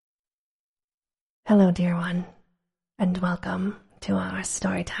Hello, dear one, and welcome to our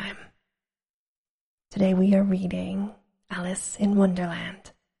story time. Today we are reading Alice in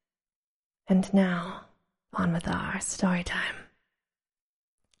Wonderland. And now, on with our story time.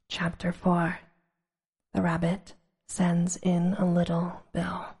 Chapter 4. The Rabbit Sends in a Little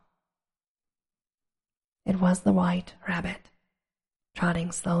Bill. It was the White Rabbit,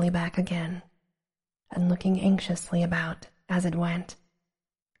 trotting slowly back again, and looking anxiously about as it went,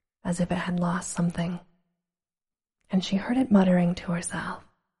 as if it had lost something. And she heard it muttering to herself,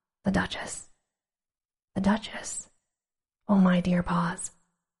 "The Duchess, the Duchess, oh my dear paws,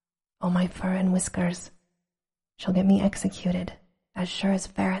 oh my fur and whiskers, she'll get me executed, as sure as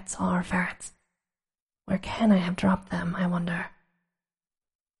ferrets are ferrets. Where can I have dropped them, I wonder?"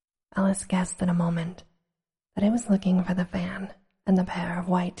 Alice guessed in a moment that it was looking for the fan and the pair of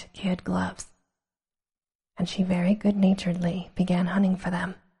white kid gloves, and she very good-naturedly began hunting for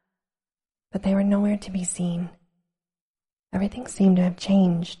them. But they were nowhere to be seen. Everything seemed to have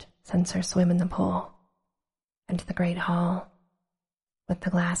changed since her swim in the pool, and the great hall, with the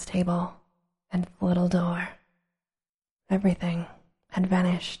glass table and the little door. Everything had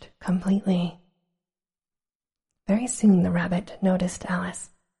vanished completely. Very soon the rabbit noticed Alice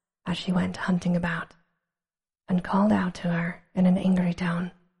as she went hunting about, and called out to her in an angry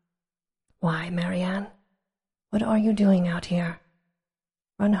tone, "Why, Marianne, what are you doing out here?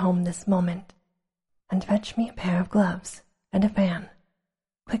 Run home this moment, and fetch me a pair of gloves and a fan.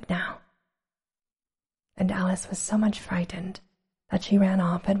 Quick now." And Alice was so much frightened that she ran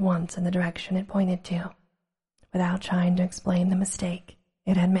off at once in the direction it pointed to, without trying to explain the mistake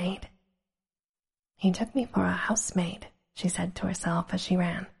it had made. "He took me for a housemaid," she said to herself as she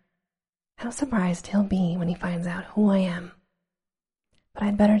ran. "How surprised he'll be when he finds out who I am. But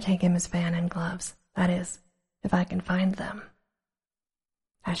I'd better take him his fan and gloves, that is, if I can find them."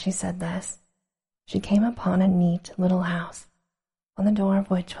 As she said this, she came upon a neat little house, on the door of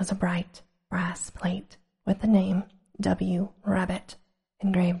which was a bright brass plate with the name W. Rabbit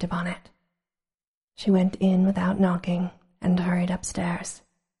engraved upon it. She went in without knocking and hurried upstairs,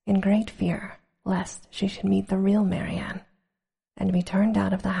 in great fear lest she should meet the real Marianne and be turned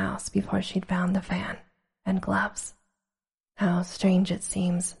out of the house before she'd found the fan and gloves. "How strange it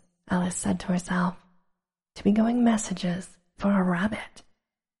seems," Alice said to herself, "to be going messages for a rabbit.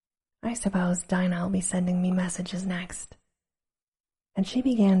 I suppose Dinah will be sending me messages next." And she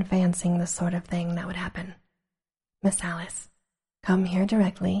began fancying the sort of thing that would happen. "Miss Alice, come here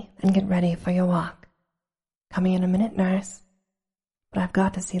directly and get ready for your walk. Coming in a minute, nurse. But I've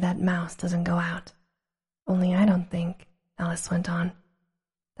got to see that mouse doesn't go out. Only I don't think," Alice went on,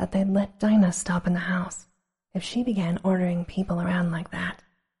 "that they'd let Dinah stop in the house if she began ordering people around like that."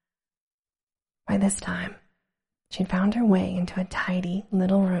 By this time, she'd found her way into a tidy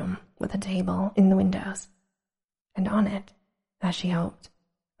little room with a table in the windows, and on it, as she hoped,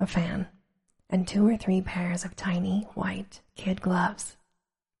 a fan and 2 or 3 pairs of tiny white kid gloves.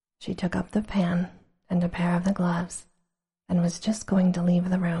 She took up the fan and a pair of the gloves and was just going to leave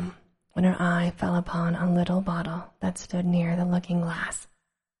the room when her eye fell upon a little bottle that stood near the looking-glass.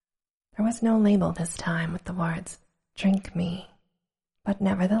 There was no label this time with the words, "Drink me," but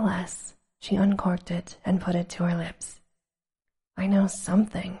nevertheless she uncorked it and put it to her lips. "I know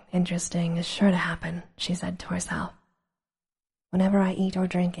something interesting is sure to happen," she said to herself, "whenever I eat or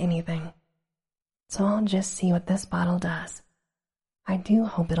drink anything. So I'll just see what this bottle does. I do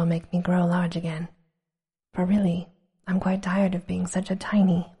hope it'll make me grow large again, for really, I'm quite tired of being such a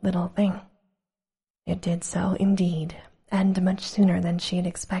tiny little thing." It did so indeed, and much sooner than she had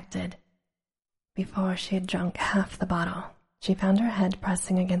expected. Before she had drunk half the bottle, she found her head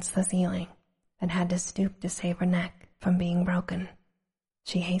pressing against the ceiling and had to stoop to save her neck from being broken.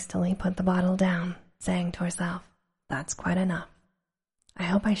 She hastily put the bottle down, saying to herself, "That's quite enough. I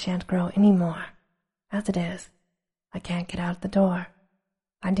hope I shan't grow any more. As it is, I can't get out the door.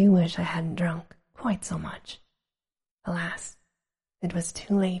 I do wish I hadn't drunk quite so much." Alas, it was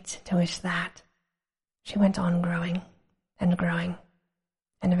too late to wish that. She went on growing and growing,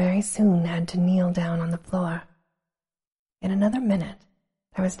 and very soon had to kneel down on the floor. In another minute,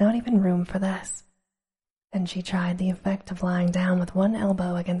 there was not even room for this, and she tried the effect of lying down with one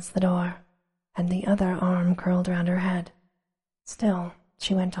elbow against the door and the other arm curled round her head. Still,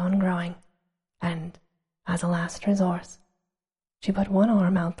 she went on growing, and, as a last resource, she put one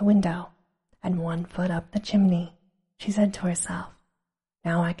arm out the window and one foot up the chimney. She said to herself,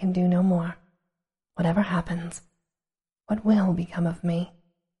 "Now I can do no more. Whatever happens, what will become of me?"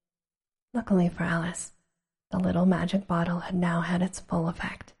 Luckily for Alice, the little magic bottle had now had its full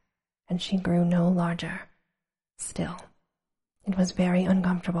effect, and she grew no larger. Still, it was very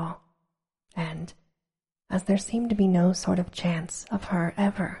uncomfortable, and as there seemed to be no sort of chance of her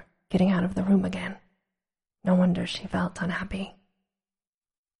ever getting out of the room again, no wonder she felt unhappy.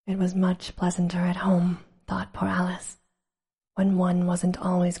 It was much pleasanter at home, thought poor Alice, when one wasn't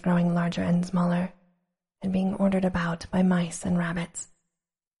always growing larger and smaller and being ordered about by mice and rabbits.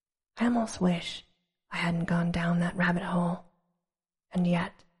 I almost wish I hadn't gone down that rabbit hole. And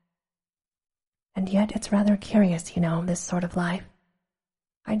yet it's rather curious, this sort of life.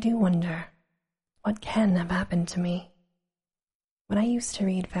 I do wonder what can have happened to me. When I used to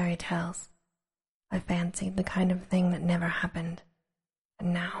read fairy tales, I fancied the kind of thing that never happened.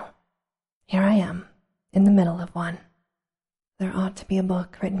 And now, here I am, in the middle of one. There ought to be a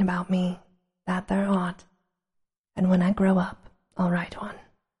book written about me, that there ought. And when I grow up, I'll write one.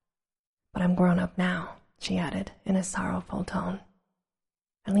 But I'm grown up now, she added in a sorrowful tone.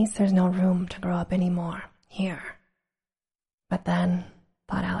 At least there's no room to grow up any more here. But then,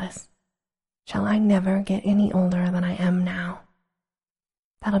 thought Alice, shall I never get any older than I am now?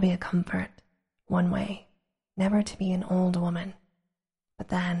 That'll be a comfort, one way, never to be an old woman, but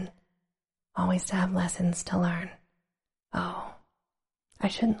then always to have lessons to learn. Oh, I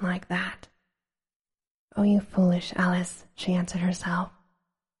shouldn't like that. Oh, you foolish Alice, she answered herself.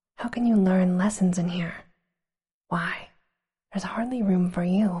 How can you learn lessons in here? Why, there's hardly room for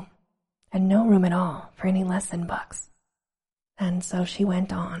you, and no room at all for any lesson books. And so she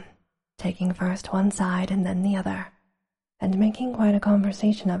went on, taking first one side and then the other, and making quite a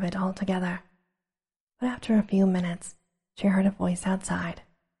conversation of it altogether. But after a few minutes, she heard a voice outside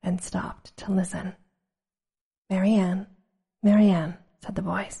and stopped to listen. Marianne, Marianne, said the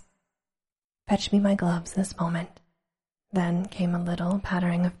voice. Fetch me my gloves this moment. Then came a little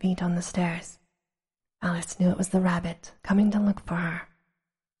pattering of feet on the stairs. Alice knew it was the rabbit coming to look for her,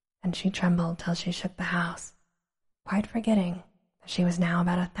 and she trembled till she shook the house, quite forgetting that she was now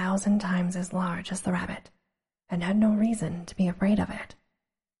about 1,000 times as large as the rabbit, and had no reason to be afraid of it.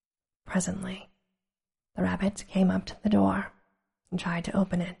 Presently, the rabbit came up to the door and tried to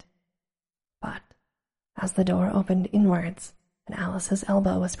open it, but as the door opened inwards and Alice's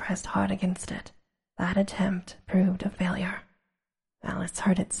elbow was pressed hard against it, that attempt proved a failure. Alice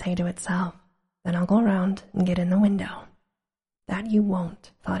heard it say to itself, Then I'll go around and get in the window. That you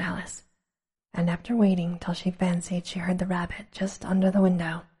won't, thought Alice, and after waiting till she fancied she heard the rabbit just under the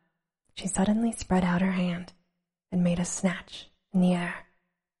window, she suddenly spread out her hand and made a snatch in the air.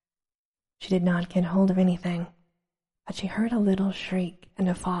 She did not get hold of anything, but she heard a little shriek and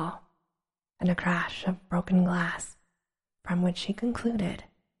a fall, and a crash of broken glass, from which she concluded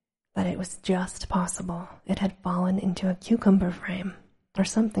that it was just possible it had fallen into a cucumber frame or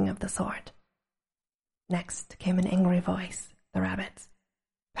something of the sort. Next came an angry voice, the rabbit's.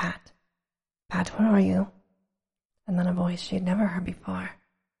 Pat, Pat, where are you? And then a voice she had never heard before.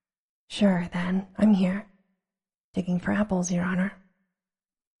 Sure, then, I'm here. Digging for apples, Your Honor.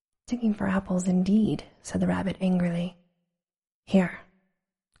 Digging for apples indeed, said the rabbit angrily. Here,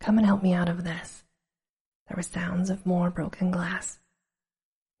 come and help me out of this. There were sounds of more broken glass.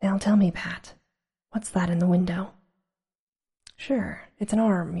 Now tell me, Pat, what's that in the window? Sure, it's an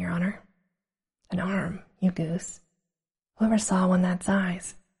arm, Your Honor. An arm, you goose. Whoever saw one that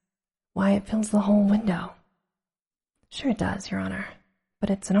size? Why, it fills the whole window. Sure it does, Your Honor, but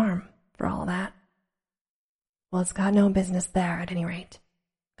it's an arm, for all that. Well, it's got no business there, at any rate.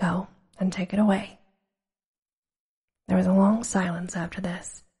 Go and take it away. There was a long silence after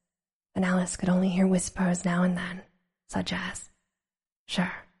this, and Alice could only hear whispers now and then, such as,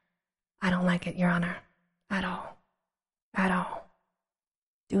 Sure, I don't like it, Your Honor, at all, at all.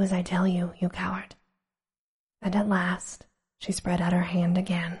 Do as I tell you, you coward. And at last she spread out her hand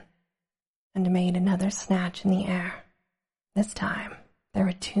again and made another snatch in the air. This time there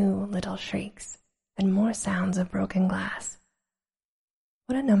were 2 little shrieks and more sounds of broken glass.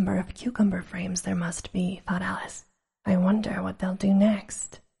 What a number of cucumber frames there must be, thought Alice. I wonder what they'll do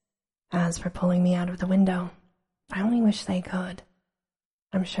next. As for pulling me out of the window, I only wish they could.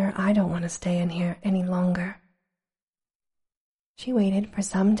 I'm sure I don't want to stay in here any longer. She waited for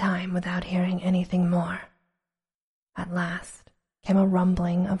some time without hearing anything more. At last came a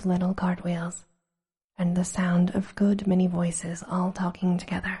rumbling of little cartwheels, and the sound of good many voices all talking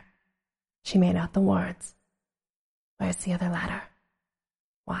together. She made out the words. Where's the other ladder?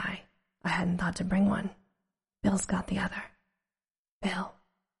 Why, I hadn't thought to bring one. Bill's got the other. Bill,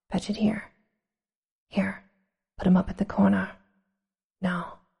 fetch it here. Here, put 'em up at the corner.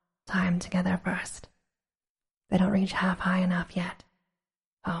 No, tie 'em together first. They don't reach half high enough yet.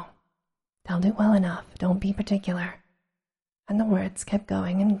 Oh, they'll do well enough, don't be particular. And the words kept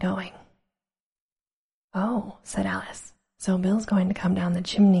going and going. Oh, said Alice, so Bill's going to come down the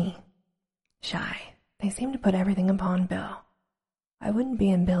chimney. Shy. They seem to put everything upon Bill. I wouldn't be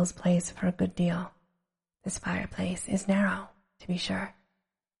in Bill's place for a good deal. This fireplace is narrow, to be sure,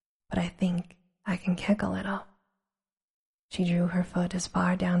 but I think I can kick a little. She drew her foot as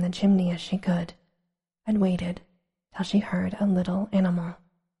far down the chimney as she could, and waited till she heard a little animal.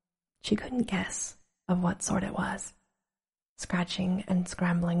 She couldn't guess of what sort it was, scratching and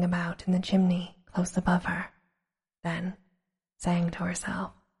scrambling about in the chimney close above her. Then, saying to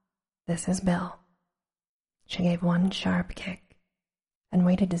herself, "This is Bill," she gave one sharp kick and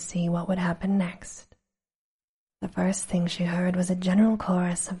waited to see what would happen next. The first thing she heard was a general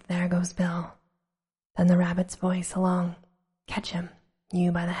chorus of "There goes Bill," then the rabbit's voice along, "Catch him,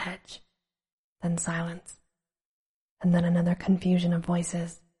 you by the hedge," then silence, and then another confusion of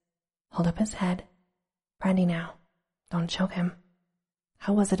voices. "Hold up his head. Brandy now. Don't choke him.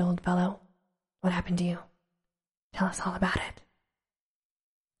 How was it, old fellow? What happened to you? Tell us all about it."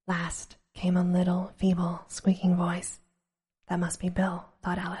 Last came a little, feeble, squeaking voice. That must be Bill,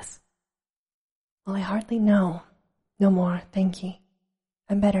 thought Alice. "Well, I hardly know. No more, thank ye.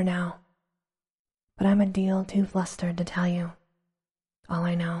 I'm better now. But I'm a deal too flustered to tell you. All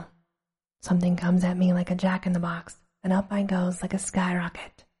I know, something comes at me like a jack-in-the-box, and up I goes like a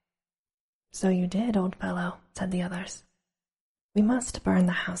skyrocket." "So you did, old fellow," said the others. "We must burn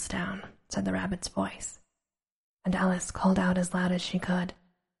the house down," said the rabbit's voice, and Alice called out as loud as she could,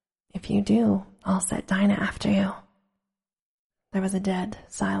 "If you do, I'll set Dinah after you." There was a dead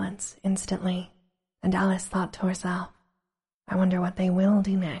silence instantly, and Alice thought to herself, "I wonder what they will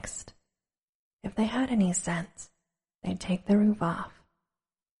do next. If they had any sense, they'd take the roof off."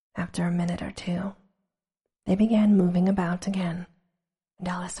 After a minute or two, they began moving about again, and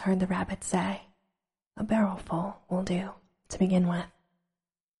Alice heard the rabbit say, "A barrowful will do, to begin with."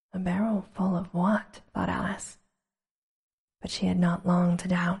 A barrow full of what? Thought Alice. But she had not long to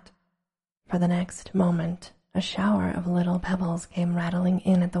doubt, for the next moment a shower of little pebbles came rattling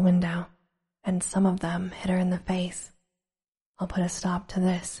in at the window, and some of them hit her in the face. "I'll put a stop to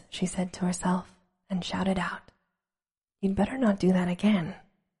this," she said to herself, and shouted out, "You'd better not do that again,"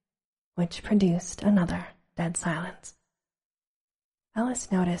 which produced another dead silence.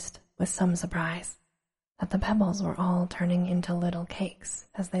 Alice noticed, with some surprise, that the pebbles were all turning into little cakes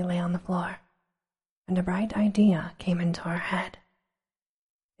as they lay on the floor, and a bright idea came into her head.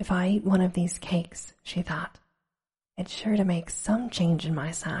 "If I eat one of these cakes," she thought, "it's sure to make some change in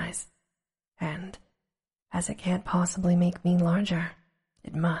my size, and, as it can't possibly make me larger,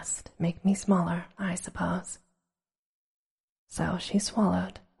 it must make me smaller, I suppose." So she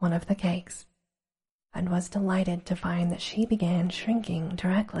swallowed one of the cakes, and was delighted to find that she began shrinking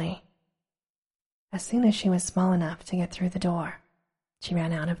directly. As soon as she was small enough to get through the door, she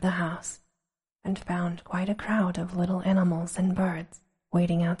ran out of the house and found quite a crowd of little animals and birds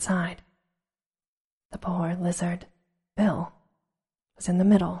waiting outside. The poor lizard, Bill, was in the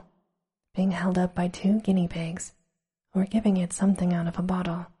middle, being held up by 2 guinea pigs who were giving it something out of a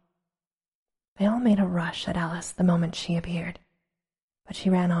bottle. They all made a rush at Alice the moment she appeared, but she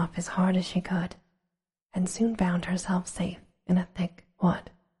ran off as hard as she could and soon found herself safe in a thick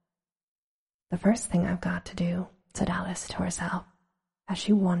wood. "The first thing I've got to do," said Alice to herself as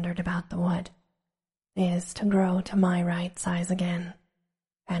she wandered about the wood, "is to grow to my right size again,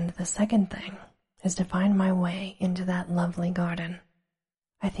 and the second thing is to find my way into that lovely garden.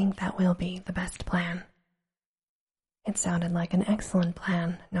 I think that will be the best plan." It sounded like an excellent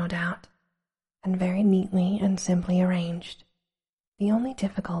plan, no doubt, and very neatly and simply arranged. The only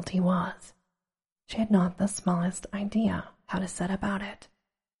difficulty was, she had not the smallest idea how to set about it.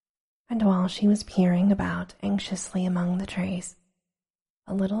 And while she was peering about anxiously among the trees,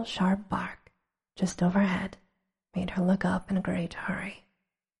 a little sharp bark just overhead made her look up in a great hurry.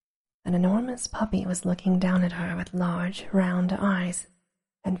 An enormous puppy was looking down at her with large, round eyes,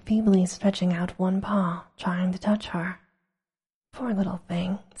 and feebly stretching out one paw, trying to touch her. "Poor little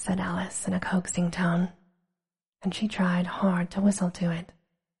thing," said Alice in a coaxing tone, and she tried hard to whistle to it,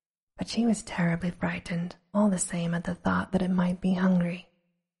 but she was terribly frightened all the same at the thought that it might be hungry,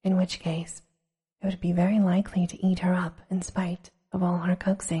 in which case it would be very likely to eat her up in spite of all her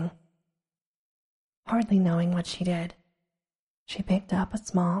coaxing. Hardly knowing what she did, she picked up a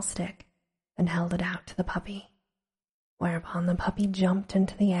small stick and held it out to the puppy, whereupon the puppy jumped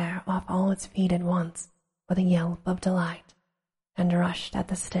into the air off all its feet at once with a yelp of delight, and rushed at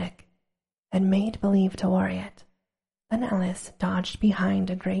the stick, and made believe to worry it. Then Alice dodged behind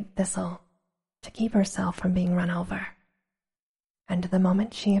a great thistle to keep herself from being run over, and the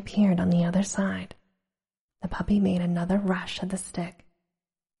moment she appeared on the other side, the puppy made another rush at the stick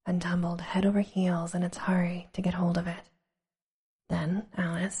and tumbled head over heels in its hurry to get hold of it. Then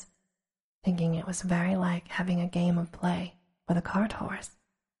Alice, thinking it was very like having a game of play with a cart horse,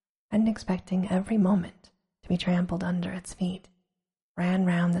 and expecting every moment to be trampled under its feet, ran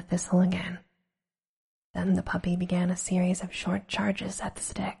round the thistle again. Then the puppy began a series of short charges at the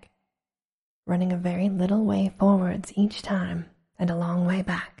stick, running a very little way forwards each time and a long way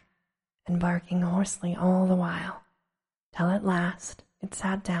back, and barking hoarsely all the while, till at last it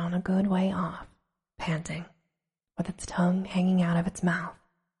sat down a good way off, panting, with its tongue hanging out of its mouth,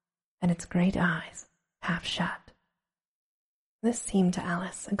 and its great eyes half shut. This seemed to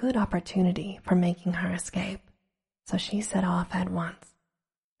Alice a good opportunity for making her escape, so she set off at once,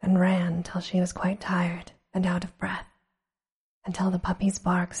 and ran till she was quite tired and out of breath, until the puppy's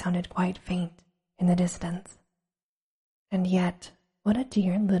bark sounded quite faint in the distance. And yet, what a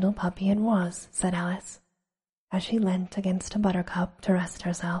dear little puppy it was, said Alice, as she leant against a buttercup to rest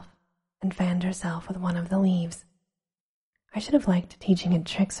herself and fanned herself with one of the leaves. I should have liked teaching it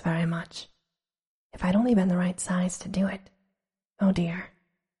tricks very much, if I'd only been the right size to do it. Oh dear,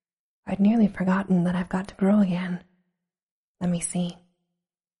 I'd nearly forgotten that I've got to grow again. Let me see.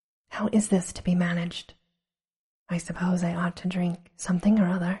 How is this to be managed? I suppose I ought to drink something or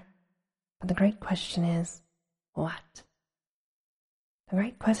other, but the great question is, what? The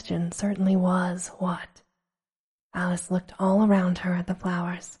great question certainly was what. Alice looked all around her at the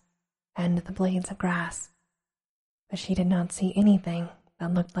flowers and the blades of grass, but she did not see anything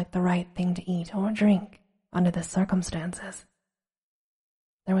that looked like the right thing to eat or drink under the circumstances.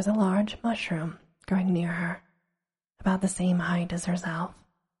 There was a large mushroom growing near her, about the same height as herself,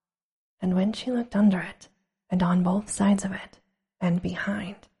 and when she looked under it, and on both sides of it, and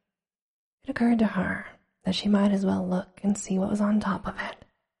behind, it occurred to her that she might as well look and see what was on top of it.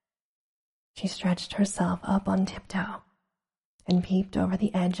 She stretched herself up on tiptoe and peeped over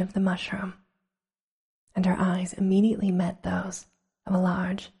the edge of the mushroom, and her eyes immediately met those of a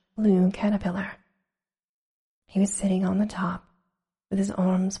large blue caterpillar. He was sitting on the top with his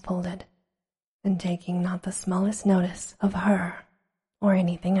arms folded and taking not the smallest notice of her or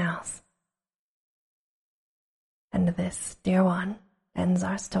anything else. And this, dear one, ends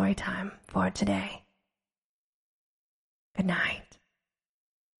our story time for today. Good night.